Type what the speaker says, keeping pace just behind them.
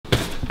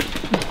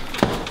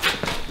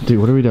Dude,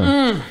 what are we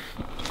doing?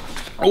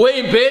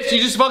 Wait, bitch,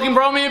 you just fucking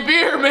brought me a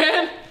beer,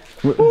 man.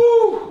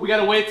 Woo! We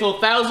gotta wait till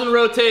 1,000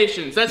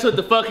 rotations. That's what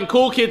the fucking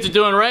cool kids are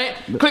doing, right?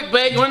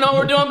 Clickbait, you wanna know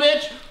what we're doing,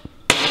 bitch?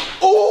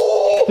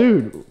 Ooh!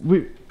 Dude,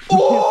 we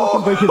can't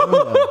fucking break his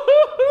window.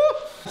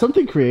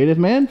 Something creative,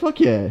 man. Fuck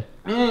yeah.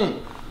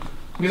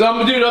 Because I'm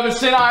a dude, I've been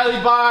sitting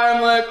idly by,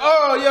 I'm like,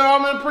 oh, yeah,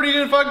 I'm in a pretty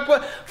good fucking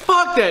place.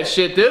 Fuck that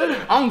shit, dude.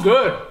 I'm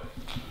good.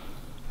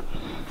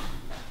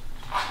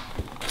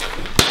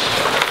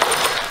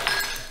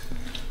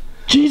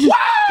 Jesus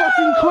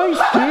fucking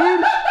Christ,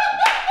 dude.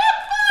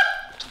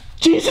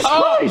 Jesus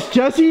Christ,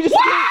 Jesse, you just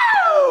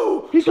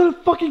he's gonna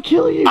fucking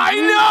kill you. I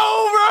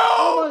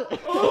know, bro.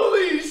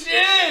 Holy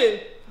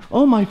shit.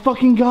 Oh my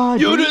fucking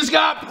god. You just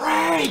got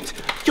pranked.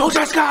 You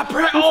just got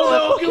pranked.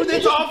 Oh, dude,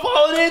 it's all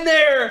falling in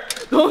there.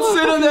 Don't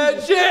sit on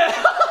that shit.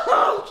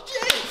 Oh,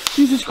 shit.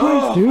 Jesus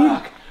Christ, dude.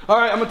 Fuck. All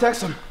right, I'm gonna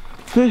text him.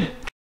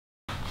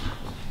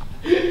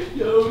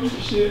 Yo,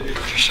 shit. Your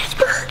shit's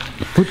burnt.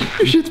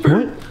 Your shit's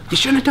burnt. What? You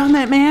shouldn't have done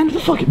that, man. What the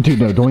fuck? Dude,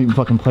 no, don't even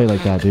fucking play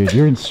like that, dude.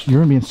 You're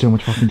gonna be in so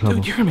much fucking trouble.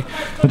 Dude, you're gonna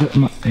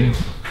be...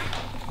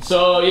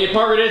 So, yeah,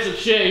 Parker did some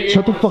shit.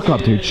 Shut the fuck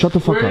up, dude. Shut the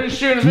fuck up. We're gonna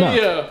shoot a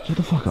video. No. Shut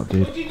the fuck up,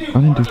 dude. What'd you do?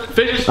 I didn't do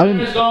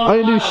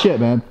Fidget shit,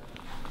 man.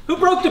 Who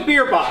broke the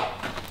beer bottle?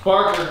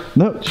 Parker.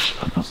 No.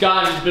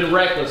 Scott has been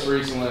reckless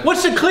recently.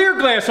 What's the clear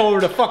glass all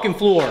over the fucking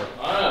floor?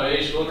 I don't know, man.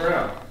 You should look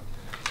around.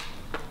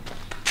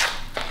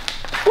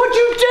 What'd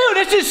you do?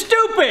 This is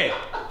stupid.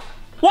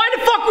 Why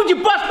the fuck would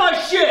you bust my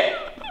shit?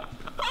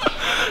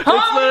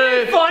 Huh? It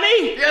ain't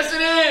funny. Yes,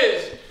 it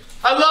is.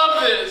 I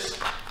love this.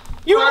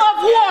 You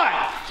love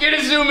what? Get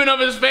a zoom in of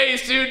his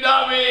face, dude,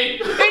 not me.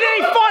 It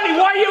ain't funny.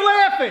 Why are you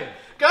laughing?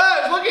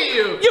 Guys, look at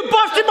you. You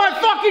busted my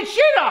fucking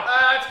shit up.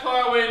 It's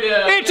car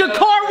window. It's a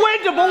car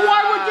window, but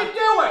why would you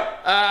do it?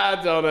 I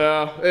don't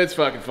know. It's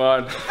fucking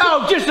fun.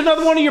 Oh, just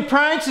another one of your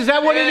pranks? Is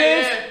that what it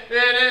is? Yeah,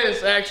 it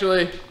is,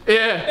 actually.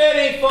 Yeah. It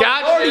ain't fun.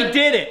 Gotcha. You already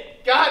did it.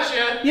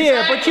 Gotcha.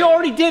 Yeah, exactly. but you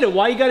already did it.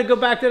 Why you gotta go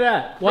back to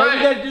that? Why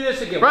you gotta do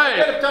this again? Right.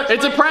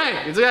 It's a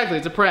prank. Exactly,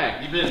 it's a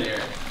prank. You've been here.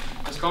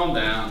 Just calm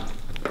down.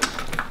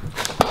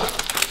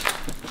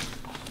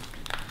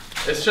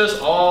 It's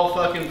just all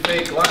fucking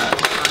fake glass.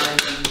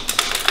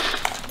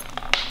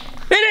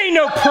 It ain't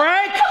no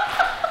prank!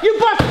 You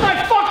busted my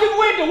fucking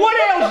window! What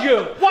ails you?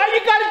 Why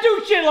you gotta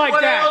do shit like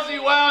that? What ails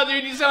you? Wow,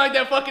 dude, you sound like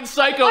that fucking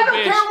psycho bitch. I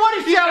don't care what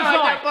it sounds like.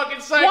 like. That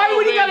fucking psycho Why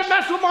would you bitch. gotta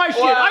mess with my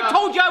shit? Wow. I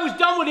told you I was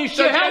done with this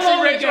So shit. How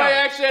long Jesse ago? I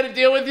actually had to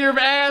deal with your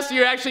ass?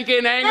 You're actually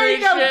getting angry There you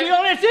go, and shit?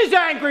 Deal. This is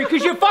angry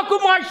because you fuck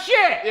with my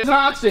shit. It's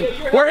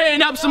Oxton. We're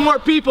hitting up some more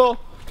people.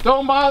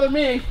 Don't bother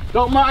me.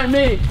 Don't mind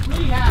me.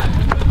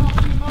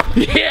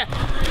 Yeah,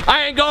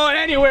 I ain't going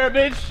anywhere,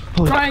 bitch.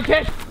 Try and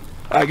catch.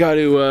 I gotta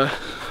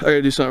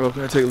do something real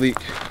quick. I take a leak.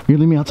 You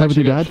leave me outside with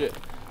your dad? Yeah,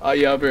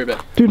 I'll be right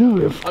back. Dude,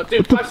 no.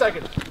 Dude, 5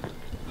 seconds.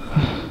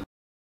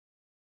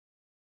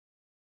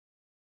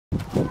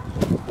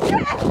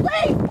 Yes,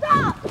 please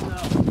stop!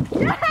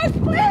 Yes,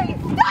 please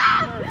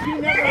stop! You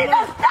need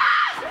to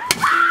stop!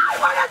 I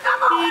want a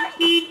divorce!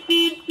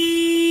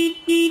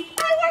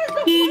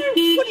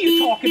 What are you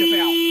talking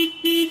about?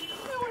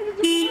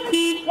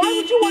 Why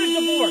would you want a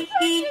divorce?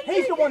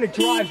 He's the one that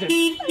drives it.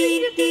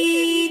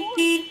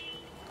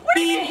 What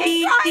do you mean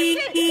he drives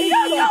it? He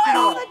does it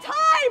all the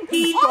time!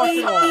 All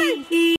the time!